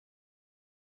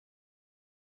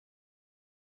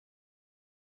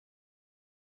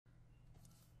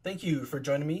Thank you for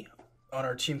joining me on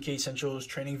our TMK Essentials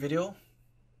training video.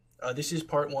 This is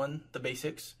part one, the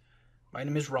basics. My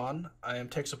name is Ron. I am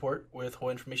tech support with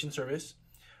Whole Information Service.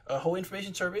 Whole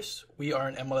Information Service, we are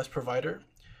an MLS provider,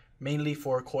 mainly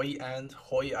for Kauai and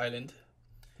Hawaii Island.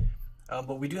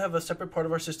 But we do have a separate part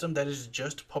of our system that is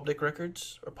just public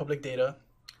records or public data.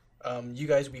 You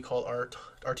guys, we call our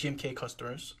TMK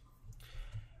customers.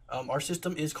 Our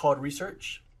system is called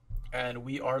Research, and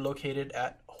we are located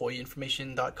at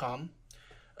hawaiiinformation.com.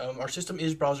 Our system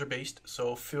is browser-based,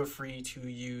 so feel free to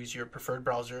use your preferred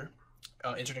browser,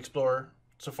 Internet Explorer,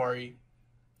 Safari,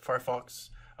 Firefox.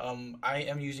 I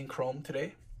am using Chrome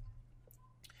today.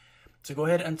 So go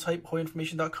ahead and type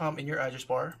hawaiiinformation.com in your address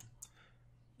bar.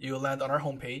 You'll land on our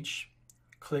homepage,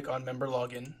 click on Member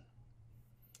Login,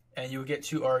 and you'll get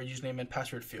to our username and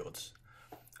password fields.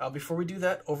 Before we do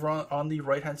that, over on the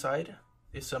right-hand side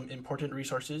is some important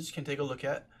resources you can take a look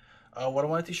at. What I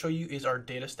wanted to show you is our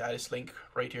data status link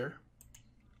right here.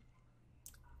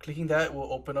 Clicking that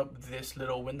will open up this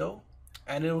little window,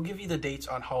 and it will give you the dates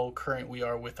on how current we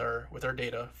are with our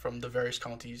data from the various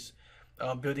counties.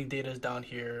 Building data is down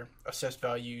here, assessed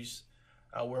values,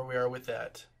 where we are with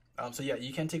that. So yeah,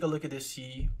 you can take a look at this,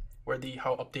 see where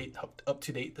how up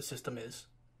to date the system is.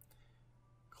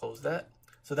 Close that.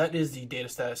 So that is the data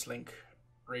status link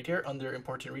right here under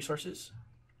important resources.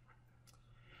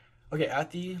 Okay,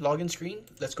 at the login screen,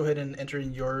 let's go ahead and enter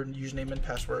in your username and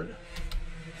password.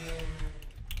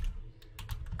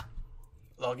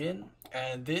 Login,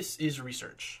 and this is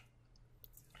Research.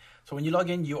 So when you log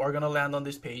in, you are going to land on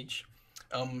this page.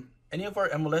 Any of our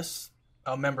MLS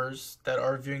members that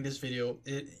are viewing this video,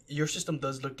 your system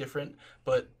does look different,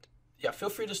 but yeah, feel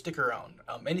free to stick around.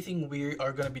 Anything we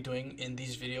are going to be doing in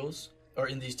these videos, or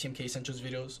in these TMK Essentials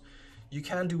videos, you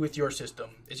can do with your system.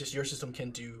 It's just your system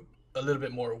can do a little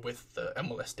bit more with the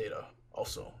MLS data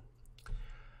also.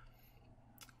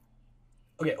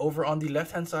 Okay, over on the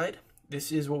left hand side, this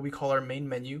is what we call our main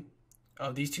menu.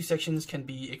 These two sections can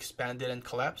be expanded and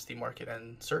collapsed, the market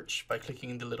and search, by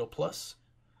clicking the little plus,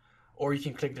 or you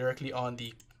can click directly on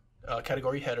the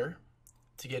category header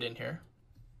to get in here.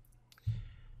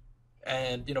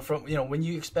 And when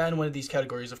you expand one of these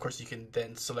categories, of course you can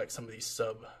then select some of these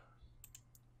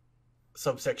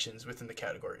subsections within the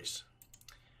categories.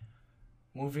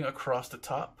 Moving across the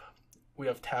top, we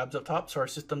have tabs up top, so our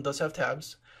system does have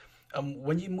tabs.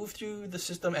 When you move through the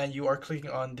system and you are clicking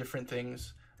on different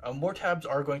things, more tabs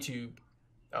are going to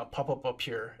pop up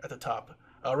here at the top.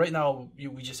 Right now,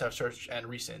 we just have search and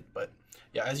recent, but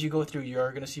yeah, as you go through, you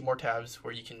are going to see more tabs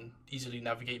where you can easily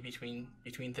navigate between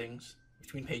things,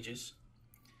 between pages.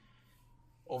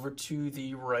 Over to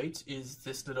the right is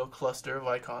this little cluster of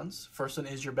icons. First one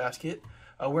is your basket.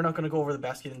 We're not going to go over the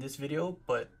basket in this video,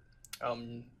 but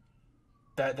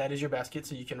that is your basket,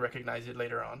 so you can recognize it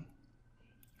later on.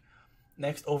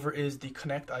 Next over is the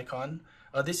connect icon.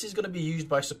 This is going to be used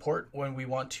by support when we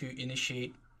want to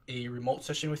initiate a remote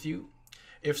session with you.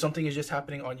 If something is just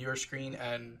happening on your screen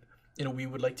and we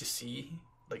would like to see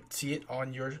it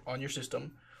on your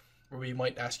system, where we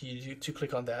might ask you to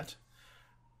click on that.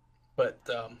 But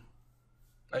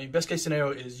I mean, best case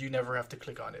scenario is you never have to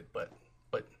click on it, but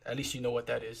at least you know what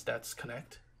that is. That's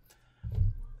connect.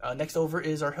 Next over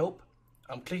is our help.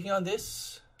 I'm clicking on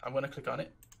this. I'm going to click on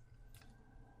it.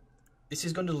 This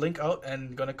is going to link out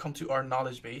and going to come to our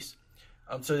knowledge base.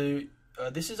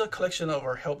 This is a collection of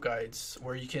our help guides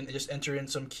where you can just enter in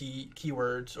some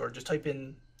keywords or just type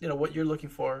in what you're looking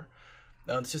for.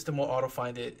 The system will auto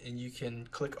find it, and you can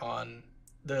click on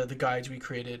the guides we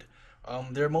created.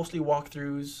 They're mostly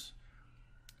walkthroughs,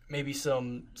 maybe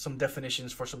some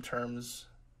definitions for some terms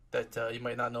that you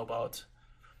might not know about,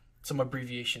 some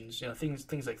abbreviations,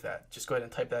 things like that. Just go ahead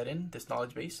and type that in this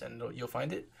knowledge base, and you'll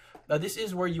find it. Now, this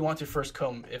is where you want to first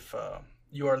come if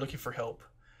you are looking for help.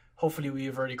 Hopefully,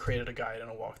 we've already created a guide and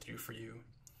a walkthrough for you,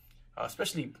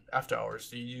 especially after hours.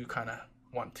 So you kind of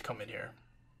want to come in here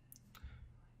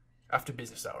after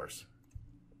business hours.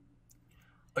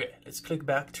 Okay, let's click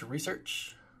back to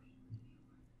research.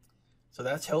 So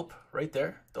that's help right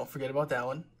there. Don't forget about that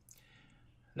one.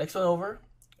 Next one over,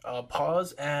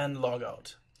 pause and log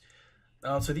out.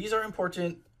 So these are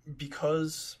important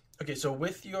because, okay, so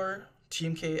with your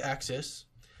TMK access,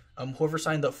 whoever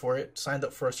signed up for it signed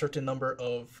up for a certain number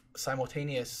of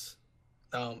simultaneous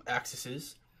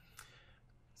accesses.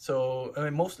 So I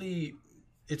mean, mostly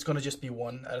it's going to just be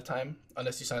one at a time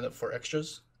unless you sign up for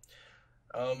extras.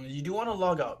 You do want to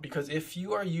log out, because if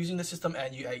you are using the system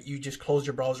and you just close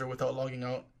your browser without logging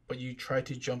out, but you try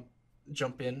to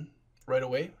jump in right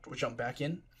away or jump back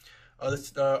in,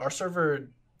 our server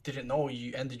didn't know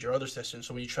you ended your other session.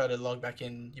 So when you try to log back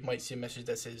in, you might see a message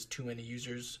that says too many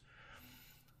users,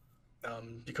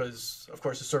 because of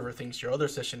course the server thinks your other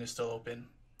session is still open.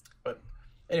 But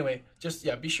anyway, just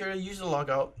be sure to use the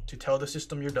logout to tell the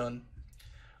system you're done.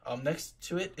 Next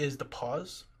to it is the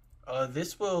pause.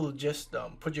 This will just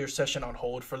put your session on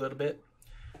hold for a little bit.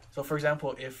 So for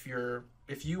example, if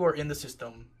you are in the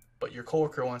system but your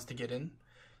coworker wants to get in,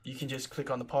 you can just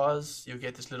click on the pause. You'll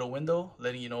get this little window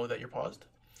letting you know that you're paused.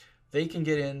 They can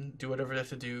get in, do whatever they have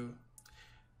to do.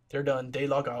 They're done. They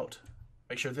log out.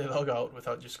 Make sure they log out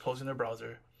without just closing their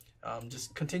browser.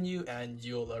 Just continue and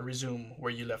you'll resume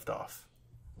where you left off.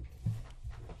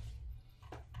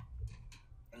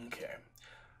 Okay.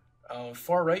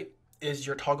 Far right is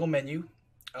your toggle menu.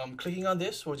 Clicking on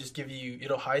this will just give you,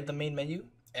 it'll hide the main menu,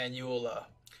 and you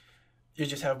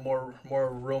just have more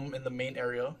room in the main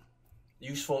area.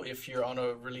 Useful if you're on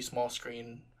a really small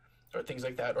screen or things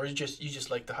like that, or you just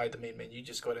like to hide the main menu. You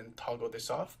just go ahead and toggle this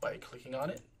off by clicking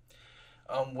on it.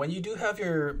 When you do have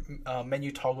your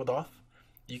menu toggled off,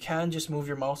 you can just move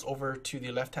your mouse over to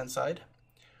the left hand side,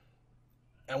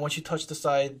 and once you touch the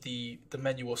side, the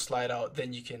menu will slide out.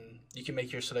 Then you can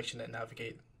make your selection and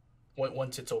navigate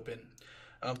once it's open.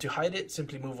 To hide it,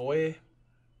 simply move away,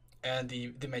 and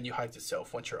the menu hides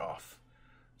itself once you're off.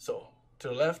 So to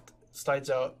the left, slides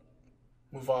out,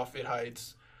 move off, it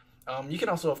hides. You can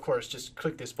also, of course, just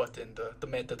click this button,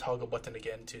 the toggle button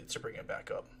again to bring it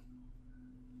back up.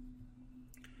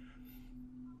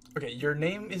 Okay, your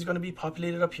name is going to be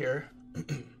populated up here,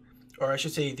 or I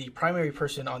should say the primary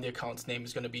person on the account's name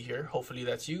is going to be here. Hopefully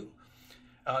that's you.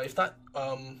 If not,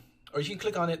 or you can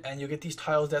click on it and you'll get these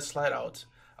tiles that slide out.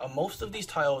 Most of these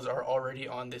tiles are already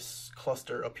on this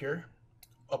cluster up here,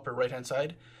 upper right hand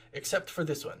side, except for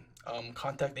this one,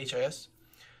 Contact HIS.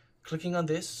 Clicking on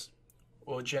this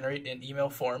will generate an email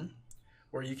form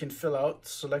where you can fill out,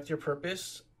 select your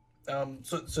purpose.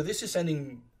 So this is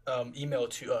sending email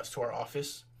to us, to our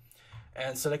office,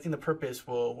 and selecting the purpose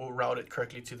will route it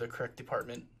correctly to the correct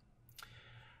department.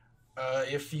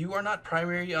 If you are not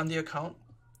primary on the account,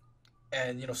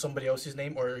 and somebody else's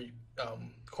name, or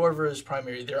whoever is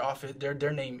primary,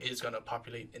 their name is going to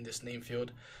populate in this name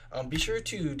field. Be sure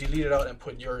to delete it out and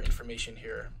put your information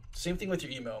here. Same thing with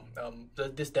your email.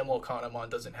 This demo account I'm on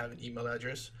doesn't have an email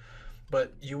address,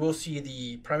 but you will see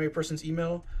the primary person's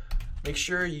email. Make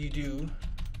sure you do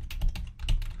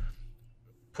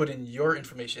put in your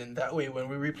information. That way when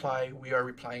we reply, we are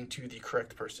replying to the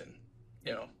correct person.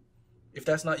 If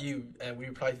that's not you and we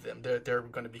reply to them, they're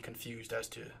going to be confused as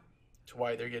to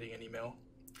why they're getting an email.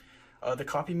 The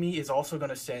copy me is also going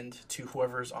to send to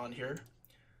whoever's on here.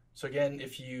 So again,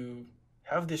 if you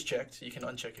have this checked, you can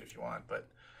uncheck it if you want, but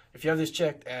if you have this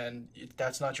checked and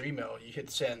that's not your email, you hit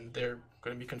send, they're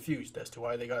going to be confused as to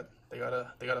why they got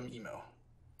an email.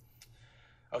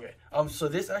 Okay, so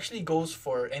this actually goes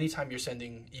for anytime you're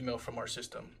sending email from our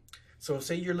system. So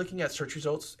say you're looking at search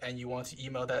results and you want to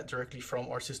email that directly from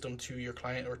our system to your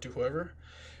client or to whoever,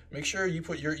 make sure you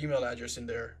put your email address in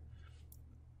there,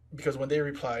 because when they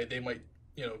reply, they might,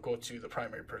 go to the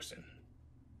primary person.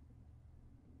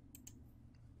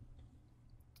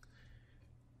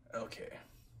 Okay.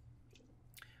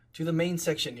 To the main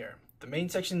section here. The main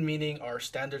section meaning our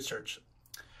standard search.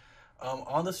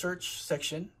 On the search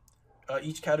section,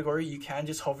 each category, you can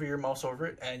just hover your mouse over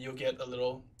it and you'll get a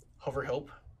little hover help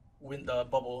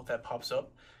bubble that pops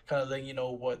up, kind of letting you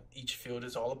know what each field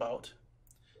is all about.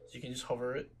 So you can just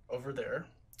hover it over there.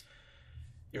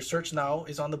 Your search now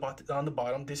is on the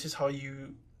bottom. This is how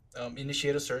you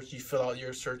initiate a search. You fill out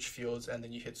your search fields and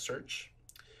then you hit search.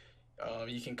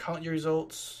 You can count your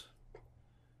results.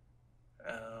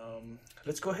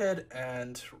 Let's go ahead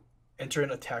and enter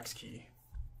in a tax key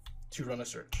to run a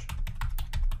search.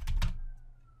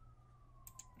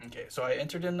 Okay, so I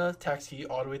entered in the tax key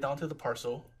all the way down to the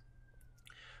parcel.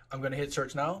 I'm going to hit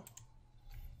search now,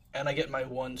 and I get my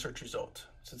one search result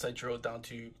since I drilled down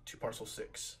to parcel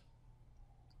 6.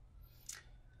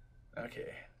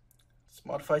 Okay, let's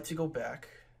modify to go back.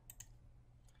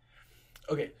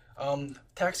 Okay,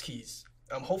 tax keys.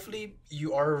 Hopefully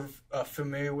you are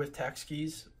familiar with tax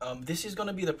keys. This is going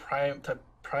to be the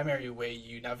primary way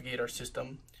you navigate our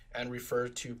system and refer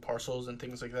to parcels and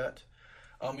things like that.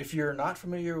 If you're not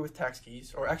familiar with tax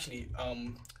keys, or actually,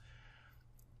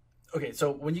 okay,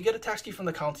 so when you get a tax key from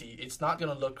the county, it's not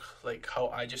going to look like how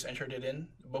I just entered it in,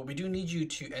 but we do need you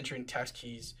to enter in tax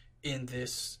keys in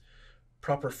this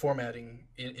proper formatting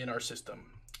in our system.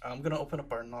 I'm going to open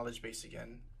up our knowledge base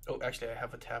again. Oh, actually, I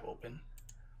have a tab open.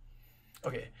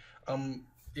 Okay,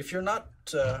 if you're not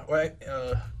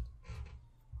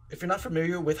if you're not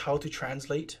familiar with how to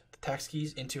translate tax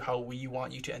keys into how we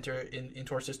want you to enter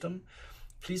into our system,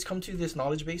 please come to this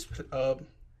knowledge base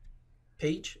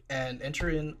page and enter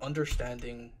in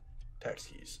understanding tax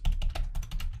keys.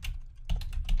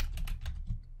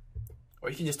 Or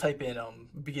you can just type in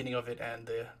beginning of it and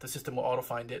the system will auto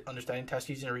find it, understanding tax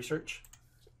keys in research.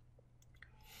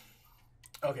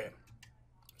 Okay,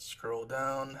 scroll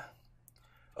down.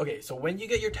 Okay, so when you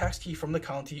get your tax key from the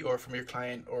county or from your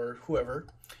client or whoever,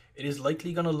 it is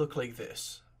likely gonna look like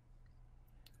this.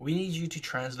 We need you to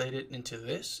translate it into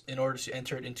this in order to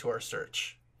enter it into our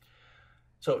search.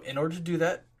 So in order to do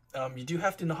that, you do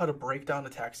have to know how to break down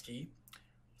the tax key.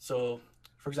 So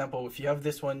for example, if you have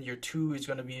this one, your 2 is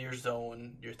gonna be your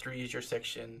zone, your 3 is your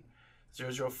section,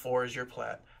 004 is your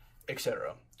plat,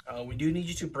 etc. We do need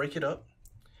you to break it up.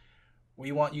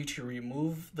 We want you to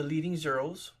remove the leading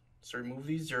zeros. So remove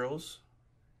these zeros,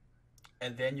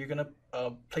 and then you're gonna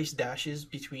place dashes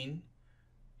between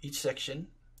each section,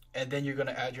 and then you're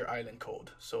gonna add your island code.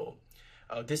 So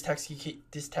this tax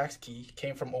key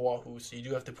came from Oahu, so you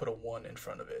do have to put a 1 in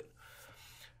front of it.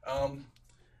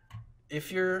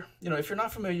 If you're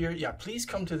not familiar, yeah, please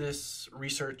come to this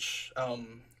research,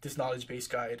 this knowledge base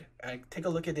guide, and take a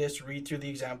look at this, read through the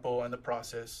example and the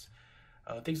process,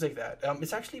 things like that.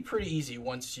 It's actually pretty easy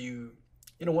once you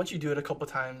do it a couple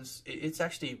times. It's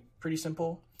actually pretty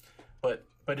simple, but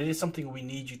it is something we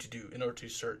need you to do in order to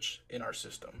search in our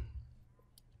system.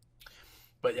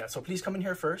 But yeah, so please come in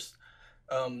here first,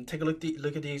 take a look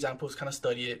at the examples, kind of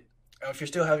study it. If you're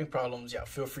still having problems, yeah,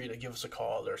 feel free to give us a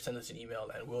call or send us an email,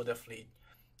 and we'll definitely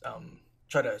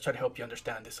try to help you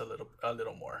understand this a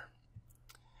little more.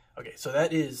 Okay, so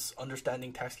that is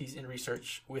understanding tax keys in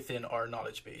research within our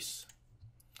knowledge base.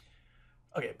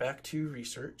 Okay, back to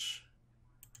research.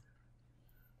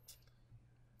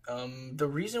 The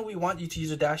reason we want you to use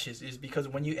the dashes is because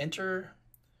when you enter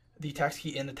the tax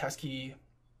key in the tax key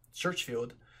search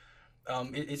field,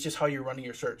 it's just how you're running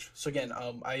your search. So again,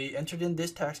 I entered in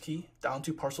this tax key down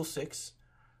to parcel 6.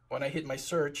 When I hit my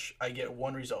search, I get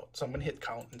 1 result. So I'm gonna hit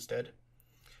count instead,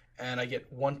 and I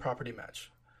get 1 property match.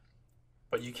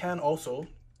 But you can also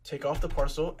take off the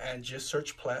parcel and just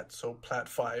search plat. So plat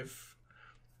 5.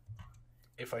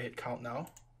 If I hit count now,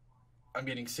 I'm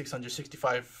getting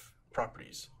 665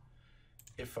 properties.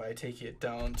 If I take it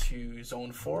down to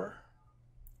zone 4,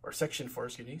 or section 4,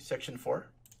 excuse me, section 4,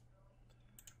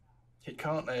 hit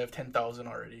count, I have 10,000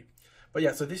 already. But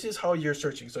yeah, so this is how you're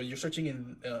searching. So you're searching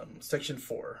in section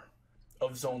 4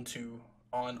 of zone 2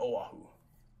 on Oahu.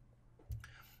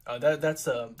 That's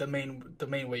the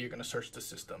main way you're gonna search the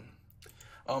system.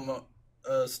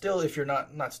 Still, if you're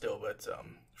not still, but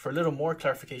for a little more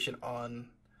clarification on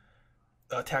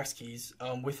tax keys,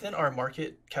 within our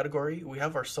market category, we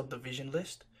have our subdivision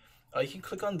list. You can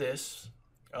click on this,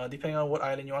 depending on what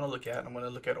island you want to look at. I'm going to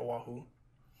look at Oahu.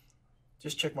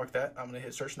 Just check mark that. I'm going to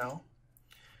hit search now.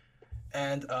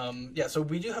 And yeah, so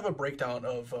we do have a breakdown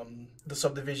of the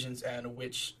subdivisions and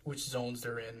which zones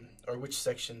they're in, or which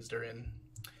sections they're in.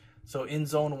 So in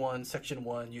zone 1, section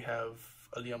 1, you have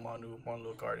Aliamanu,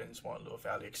 Maunalua Gardens, Maunalua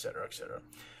Valley, etc., etc.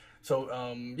 So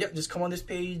yeah, just come on this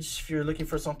page. If you're looking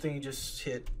for something, just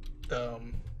hit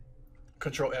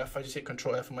Control F. I just hit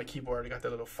Control F on my keyboard. I got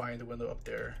that little find window up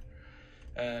there,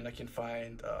 and I can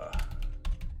find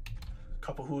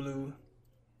Kapahulu.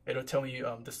 It'll tell me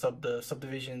the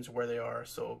subdivisions where they are.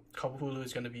 So Kapahulu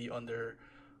is going to be under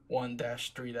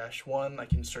 1-3-1. I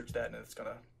can search that, and it's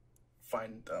gonna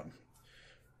find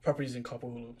properties in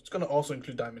Kapahulu. It's gonna also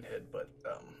include Diamond Head, but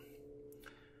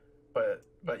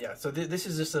yeah. So this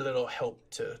is just a little help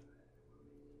to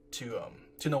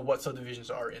know what subdivisions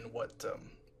are in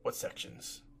what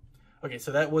sections. Okay,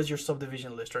 so that was your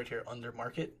subdivision list right here under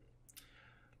market.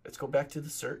 Let's go back to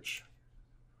the search.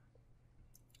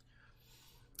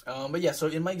 But yeah, so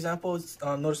in my example,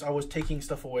 notice I was taking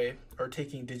stuff away, or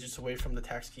taking digits away from the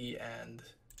tax key, and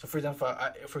so for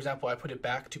example, I put it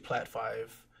back to plat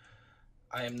 5.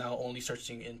 I am now only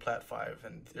searching in plat 5,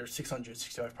 and there's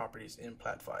 665 properties in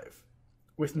plat 5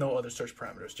 with no other search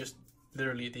parameters, just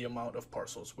literally the amount of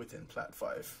parcels within plat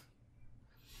 5.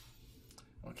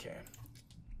 Okay,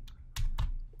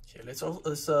 let's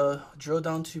drill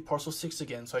down to parcel 6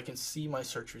 again so I can see my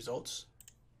search results.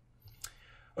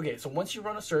 Okay, so once you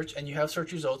run a search and you have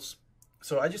search results,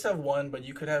 so I just have 1, but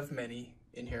you could have many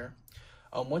in here.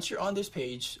 Once you're on this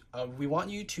page, we want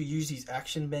you to use these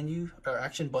action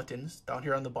buttons down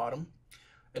here on the bottom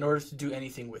in order to do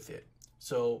anything with it.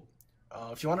 So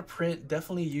if you want to print,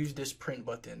 definitely use this print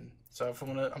button. So if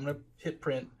I'm gonna hit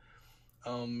print.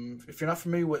 If you're not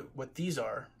familiar with what these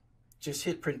are, just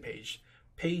hit print page.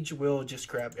 Page will just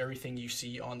grab everything you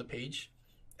see on the page,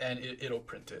 and it'll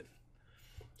print it.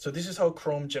 So this is how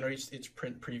Chrome generates its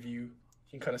print preview. You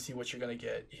can kind of see what you're going to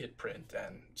get, hit print,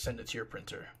 and send it to your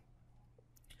printer.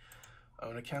 I'm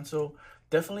going to cancel.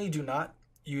 Definitely do not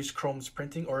use Chrome's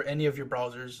printing or any of your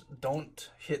browsers. Don't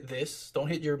hit this. Don't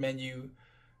hit your menu.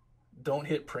 Don't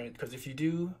hit print, because if you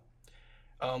do,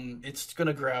 it's going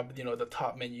to grab, you know, the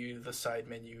top menu, the side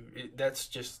menu. That's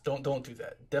just, don't do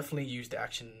that. Definitely use the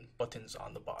action buttons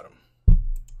on the bottom.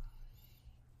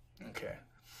 Okay.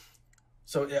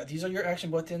 So yeah, these are your action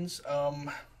buttons.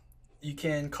 You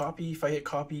can copy. If I hit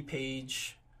copy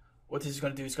page, what this is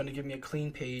going to do is going to give me a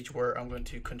clean page where I'm going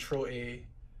to Control A,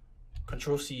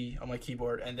 Control C on my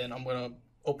keyboard, and then I'm going to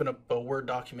open up a Word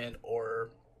document or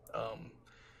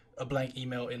a blank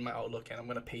email in my Outlook, and I'm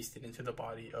going to paste it into the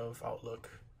body of Outlook.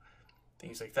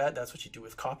 Things like that. That's what you do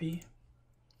with copy.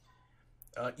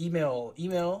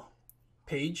 Email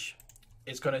page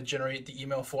is going to generate the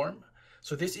email form.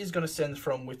 So this is going to send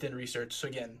from within research. So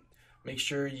again, make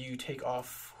sure you take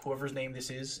off whoever's name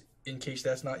this is, in case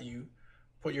that's not you.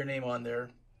 Put your name on there.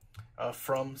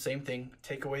 From, same thing.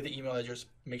 Take away the email address.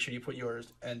 Make sure you put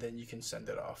yours, and then you can send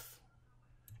it off.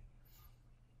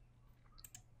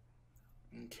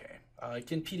 Okay.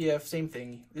 In PDF, same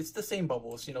thing. It's the same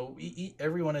bubbles. You know,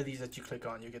 every one of these that you click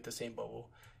on, you get the same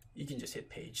bubble. You can just hit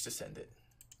page to send it.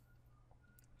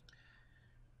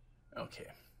 Okay.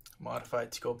 Modify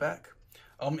it to go back.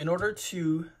 In order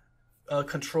to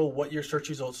control what your search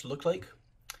results look like,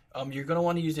 you're going to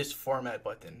want to use this format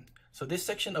button. So this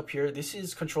section up here, this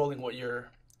is controlling what your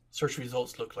search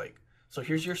results look like. So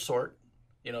here's your sort,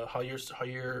 you know, how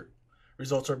your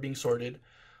results are being sorted,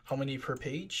 how many per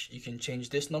page. You can change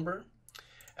this number.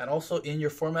 And also in your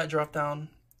format dropdown,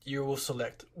 you will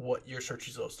select what your search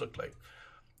results look like.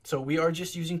 So we are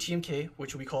just using TMK,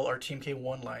 which we call our TMK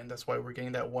one line. That's why we're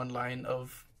getting that one line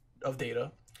of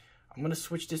data. I'm going to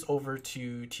switch this over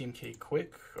to TMK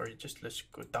quick, or just let's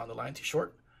go down the line to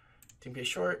short. TMK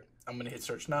short. I'm going to hit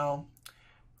search now.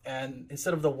 And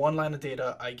instead of the one line of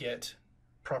data, I get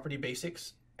property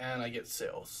basics and I get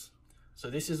sales. So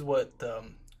this is what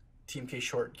TMK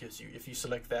short gives you if you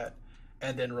select that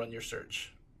and then run your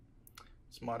search.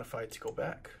 Let's modify it to go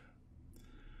back.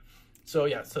 So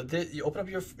yeah, so you open up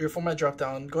your format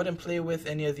dropdown. Go ahead and play with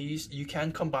any of these. You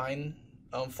can combine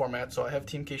format. So I have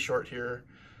TMK short here.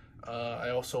 I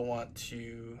also want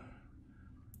to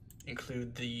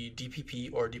include the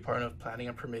DPP, or Department of Planning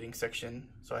and Permitting section.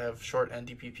 So I have short and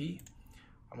DPP.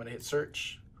 I'm going to hit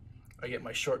search. I get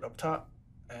my short up top.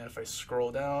 And if I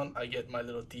scroll down, I get my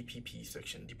little DPP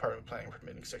section, Department of Planning and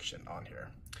Permitting section on here.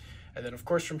 And then of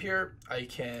course from here, I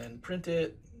can print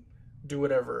it, do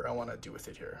whatever I want to do with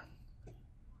it here.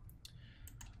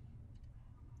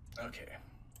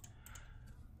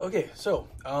 Okay, so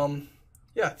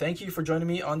yeah, thank you for joining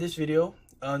me on this video.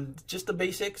 Just the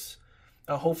basics.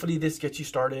 Hopefully this gets you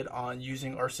started on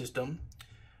using our system.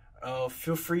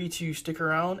 Feel free to stick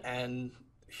around and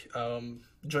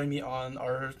join me on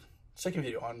our second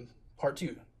video, on part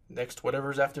 2, next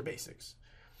whatever's after basics.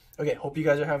 Okay, hope you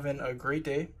guys are having a great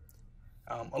day.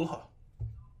 Aloha.